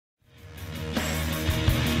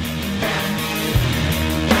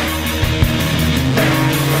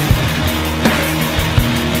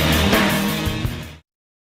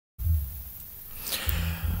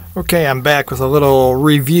Okay, I'm back with a little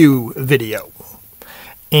review video.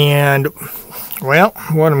 And, well,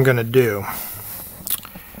 what I'm going to do,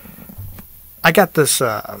 I got this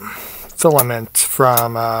filament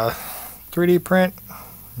from 3D Print,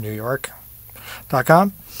 New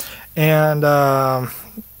York.com, and I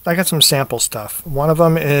got some sample stuff. One of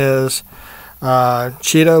them is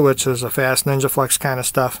Cheetah, which is a fast ninja flex kind of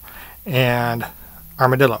stuff, and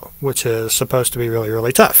Armadillo, which is supposed to be really,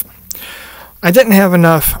 really tough. I didn't have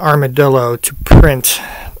enough Armadillo to print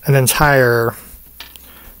an entire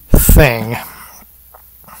thing.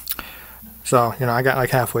 So, you know, I got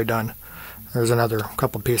like halfway done. There's another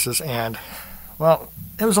couple pieces, and, well,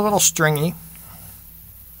 it was a little stringy.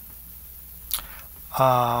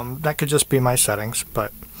 That could just be my settings,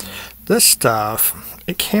 but this stuff,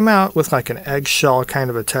 it came out with like an eggshell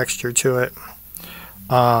kind of a texture to it.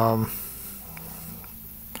 Kind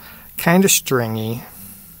of stringy.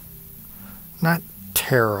 Not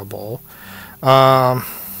terrible. I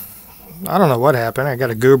don't know what happened. I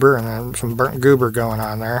got a goober and then some burnt goober going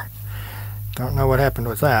on there. Don't know what happened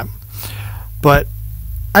with that. But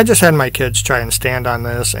I just had my kids try and stand on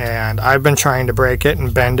this, and I've been trying to break it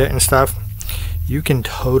and bend it and stuff. You can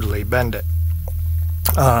totally bend it.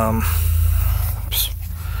 Not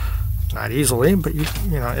easily, but you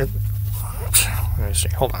know it. Let me see.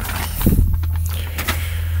 Hold on.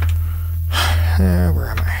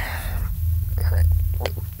 Where am I?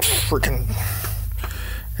 Freaking,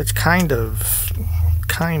 it's kind of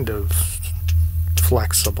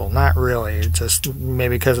flexible. Not really, just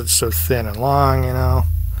maybe because it's so thin and long, you know.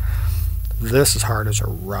 This is hard as a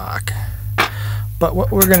rock. But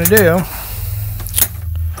what we're gonna do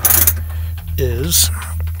is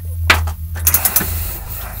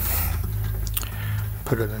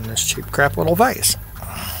put it in this cheap crap little vise.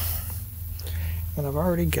 And I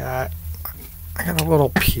got a little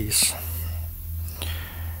piece.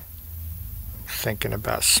 Thinking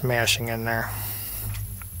about smashing in there.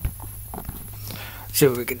 See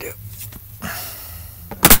what we can do.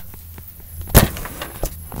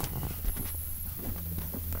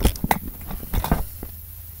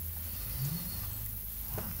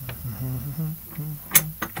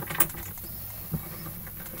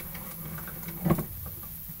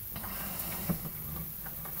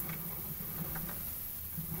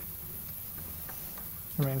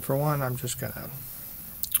 I mean, for one, I'm just gonna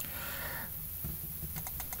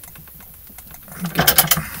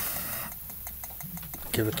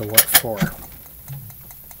give it the what for.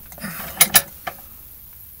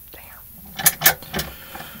 Damn.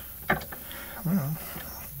 Well,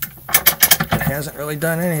 it hasn't really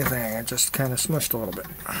done anything. It just kind of smushed a little bit.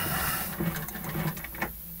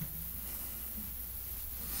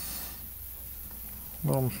 A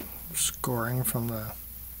little scoring from the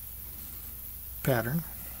pattern,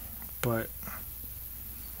 but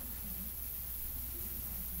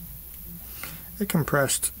it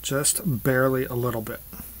compressed just barely a little bit,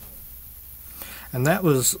 and that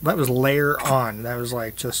was layer on. That was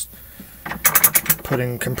like just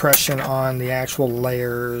putting compression on the actual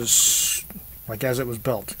layers, like as it was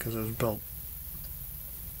built, because it was built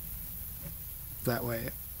that way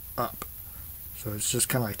up. So it's just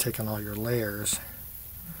kind of like taking all your layers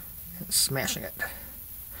and smashing it.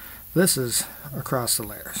 This is across the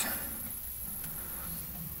layers.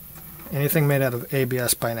 Anything made out of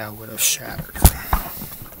ABS by now would have shattered.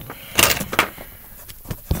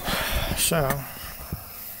 So, I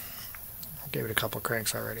gave it a couple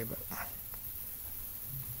cranks already, but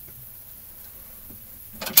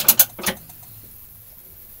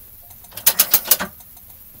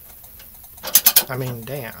I mean,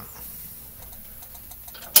 damn.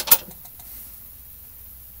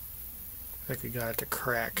 I think we got it to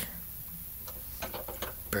crack.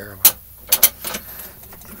 Barely.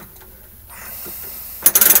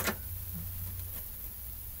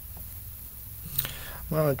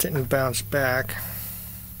 Well, it didn't bounce back.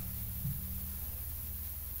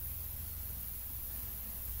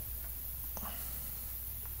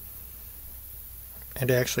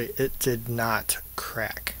 And actually, it did not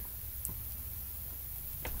crack.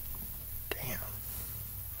 Damn.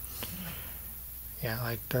 Yeah,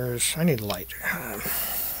 like I need light.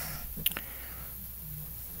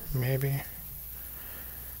 Maybe.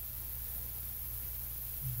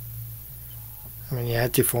 I mean, yeah,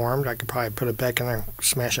 it deformed. I could probably put it back in there and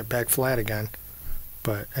smash it back flat again.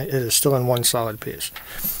 But it is still in one solid piece.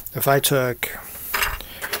 If I took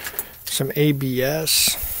some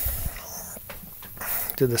ABS,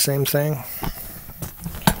 did the same thing,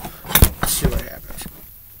 let's see what happens.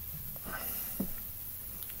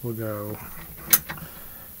 We'll go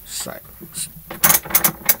sideways.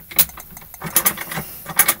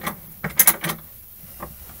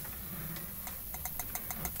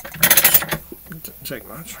 Didn't take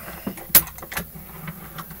much.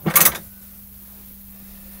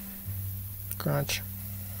 Crunch.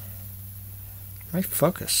 My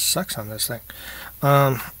focus sucks on this thing.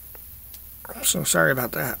 I'm so sorry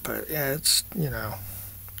about that, but yeah, it's, you know,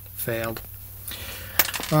 failed.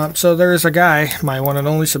 So there's a guy, my one and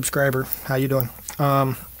only subscriber. How you doing?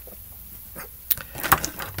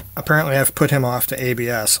 Apparently I've put him off to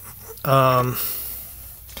ABS.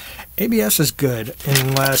 ABS is good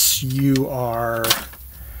unless you are,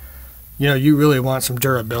 you know, you really want some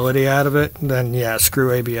durability out of it. Then yeah,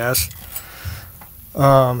 screw ABS.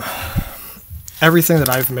 Everything that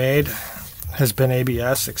I've made has been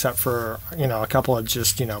ABS except for, you know, a couple of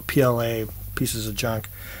just, you know, PLA pieces of junk,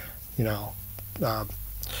 you know,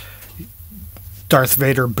 Darth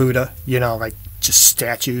Vader Buddha, you know, like just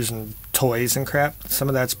statues and toys and crap. Some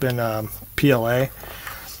of that's been PLA,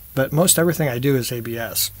 but most everything I do is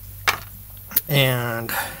ABS.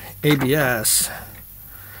 And ABS,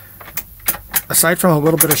 aside from a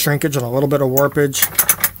little bit of shrinkage and a little bit of warpage,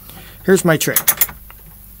 here's my trick.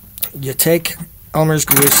 You take Elmer's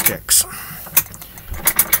glue sticks,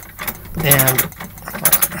 and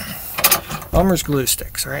Elmer's glue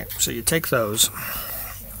sticks, right? So you take those,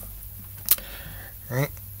 right,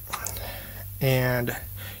 and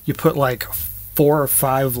you put like 4 or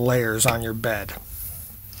 5 layers on your bed.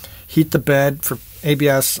 Heat the bed for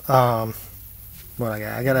ABS. What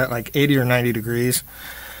I got it like 80 or 90 degrees.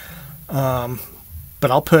 But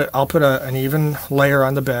I'll put an even layer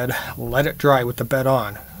on the bed. Let it dry with the bed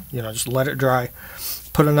on. You know, just let it dry.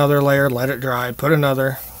 Put another layer. Let it dry. Put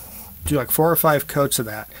another. Do like 4 or 5 coats of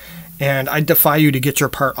that. And I defy you to get your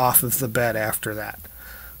part off of the bed after that,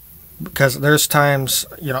 because there's times,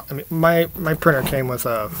 you know, I mean, my printer came with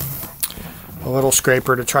a little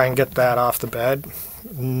scraper to try and get that off the bed.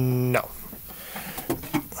 No.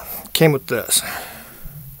 Came with this.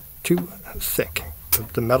 Too thick.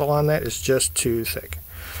 The metal on that is just too thick.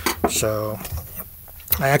 So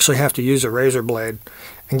I actually have to use a razor blade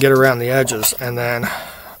and get around the edges, and then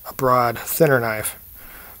a broad, thinner knife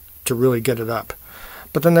to really get it up.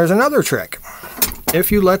 But then there's another trick.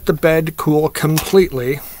 If you let the bed cool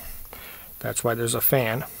completely, that's why there's a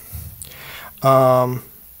fan. A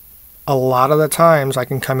lot of the times I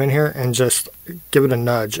can come in here and just give it a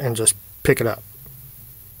nudge and just pick it up.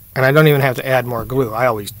 And I don't even have to add more glue. I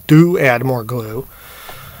always do add more glue.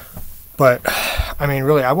 But, I mean,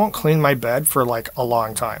 really, I won't clean my bed for like a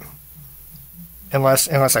long time. Unless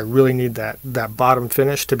I really need that bottom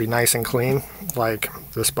finish to be nice and clean. Like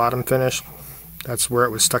this bottom finish. That's where it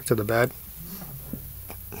was stuck to the bed.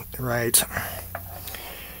 Right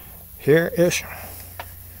here-ish.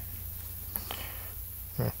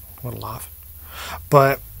 A little off.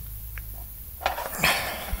 But,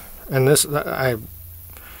 and this, I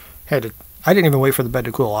didn't even wait for the bed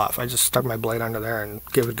to cool off. I just stuck my blade under there and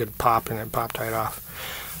gave it a good pop, and it popped right off.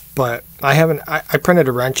 But I printed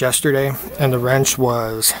a wrench yesterday, and the wrench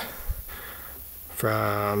was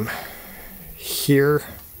from here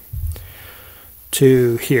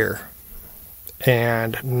to here,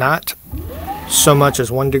 and not so much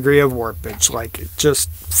as 1 degree of warpage, like just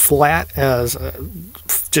flat as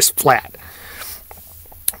just flat.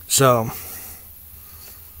 So,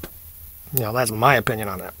 you know, that's my opinion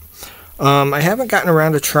on that. I haven't gotten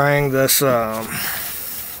around to trying this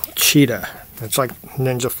Cheetah. It's like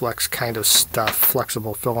Ninja Flex kind of stuff,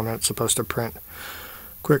 flexible filament, supposed to print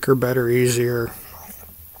quicker, better, easier.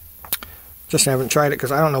 Just haven't tried it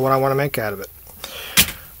because I don't know what I want to make out of it.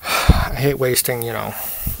 I hate wasting, you know,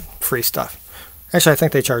 free stuff. Actually, I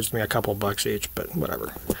think they charged me a couple bucks each, but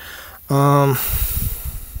whatever.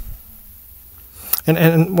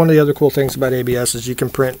 And one of the other cool things about ABS is you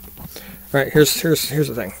can print. Right, here's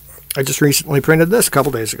the thing. I just recently printed this a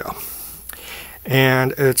couple days ago,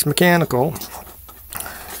 and it's mechanical.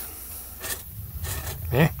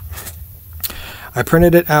 Yeah. I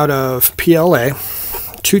printed it out of PLA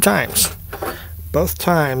 2 times. Both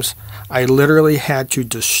times I literally had to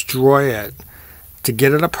destroy it to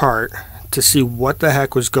get it apart to see what the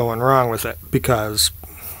heck was going wrong with it, because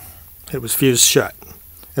it was fused shut.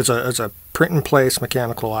 It's a print in place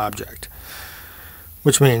mechanical object,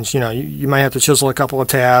 which means, you know, you might have to chisel a couple of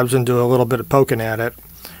tabs and do a little bit of poking at it,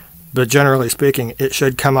 but generally speaking, it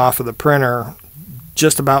should come off of the printer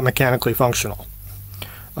just about mechanically functional.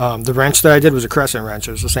 The wrench that I did was a crescent wrench.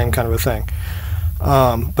 It was the same kind of a thing.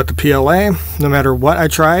 But the PLA, no matter what I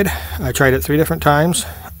tried it 3 different times,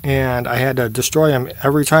 and I had to destroy them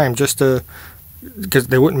every time just to, because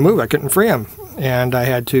they wouldn't move. I couldn't free them, and I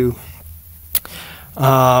had to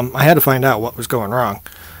find out what was going wrong.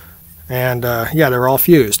 And yeah, they were all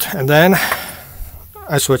fused. And then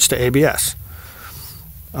I switched to ABS.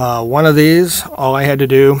 One of these, all I had to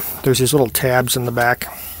do, there's these little tabs in the back.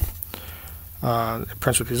 It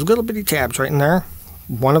prints with these little bitty tabs right in there.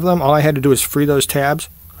 One of them, all I had to do is free those tabs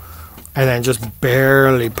and then just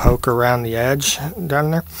barely poke around the edge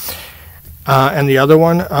down there. And the other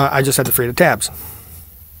one, I just had to free the tabs.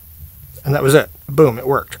 And that was it. Boom, it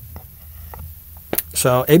worked.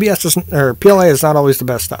 So ABS isn't, or PLA is not always the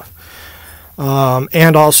best stuff.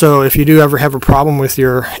 And also, if you do ever have a problem with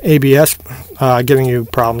your ABS giving you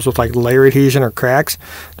problems with like layer adhesion or cracks,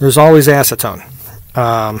 there's always acetone.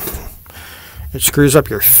 It screws up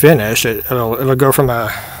your finish. It'll go from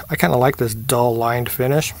I kind of like this dull lined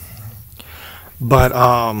finish. But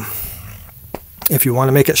if you want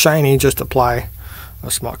to make it shiny, just apply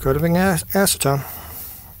a small coat of acetone.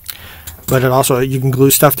 But it also, you can glue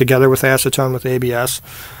stuff together with acetone with ABS.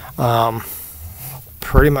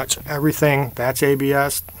 Pretty much everything that's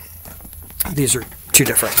ABS. These are two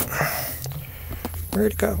different.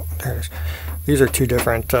 Where'd it go? There it is. These are two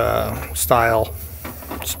different style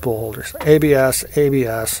spool holders. ABS,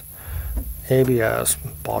 ABS, ABS,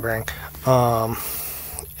 ball bearing,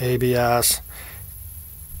 ABS,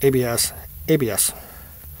 ABS, ABS.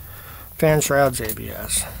 Fan shrouds,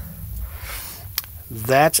 ABS.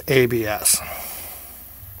 That's ABS.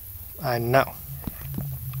 I know.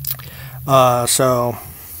 So,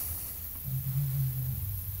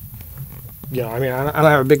 you know, I mean, I don't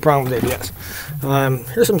have a big problem with ABS.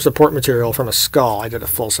 Here's some support material from a skull. I did a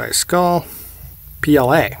full-size skull.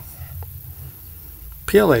 PLA.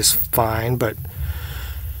 PLA's fine, but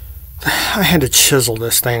I had to chisel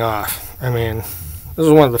this thing off. I mean, this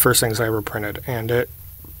was one of the first things I ever printed, and it,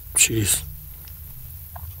 jeez.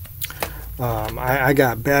 I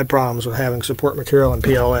got bad problems with having support material in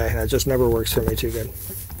PLA, and it just never works for me too good.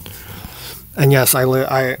 And yes,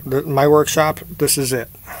 my workshop, this is it.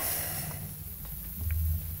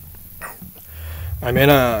 I'm in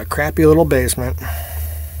a crappy little basement.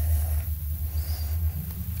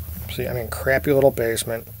 See, I'm in a crappy little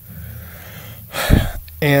basement.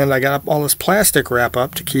 And I got all this plastic wrap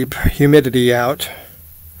up to keep humidity out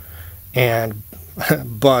and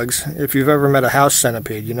bugs. If you've ever met a house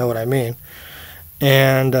centipede, you know what I mean.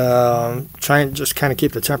 And try and just kind of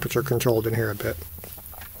keep the temperature controlled in here a bit.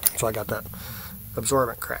 So I got that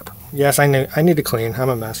absorbent crap. Yes, I need to clean. I'm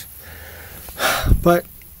a mess. But,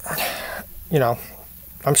 you know,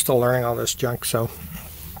 I'm still learning all this junk, so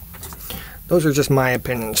those are just my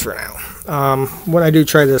opinions for now. When I do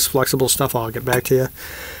try this flexible stuff, I'll get back to you.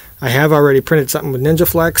 I have already printed something with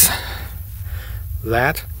NinjaFlex.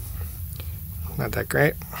 That. Not that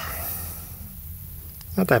great.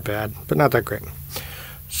 Not that bad, but not that great.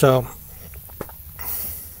 So,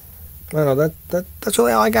 I don't know, that's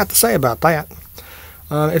really all I got to say about that.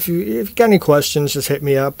 If you got any questions, just hit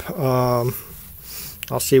me up.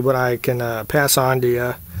 I'll see what I can pass on to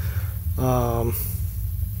you.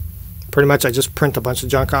 Pretty much I just print a bunch of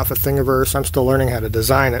junk off of Thingiverse. I'm still learning how to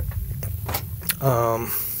design it. But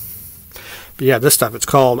yeah, this stuff, it's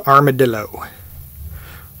called Armadillo.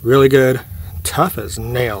 Really good. Tough as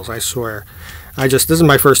nails, I swear. This is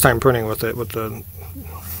my first time printing with it, with the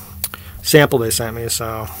sample they sent me,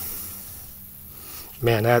 so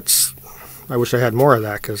man, I wish I had more of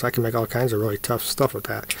that, because I can make all kinds of really tough stuff with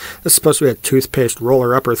that. This is supposed to be a toothpaste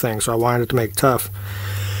roller upper thing, so I wanted it to make tough,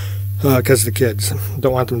 because the kids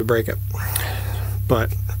don't want them to break it.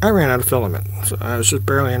 But I ran out of filament, so I was just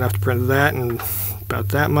barely enough to print that, and about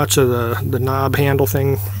that much of the knob handle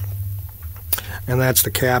thing, and that's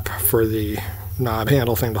the cap for the knob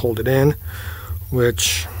handle thing to hold it in,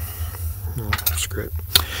 which, screw it.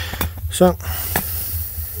 So,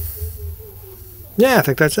 yeah, I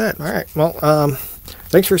think that's it. All right. Well,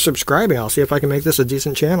 thanks for subscribing. I'll see if I can make this a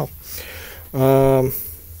decent channel. All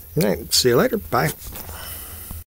right, see you later. Bye.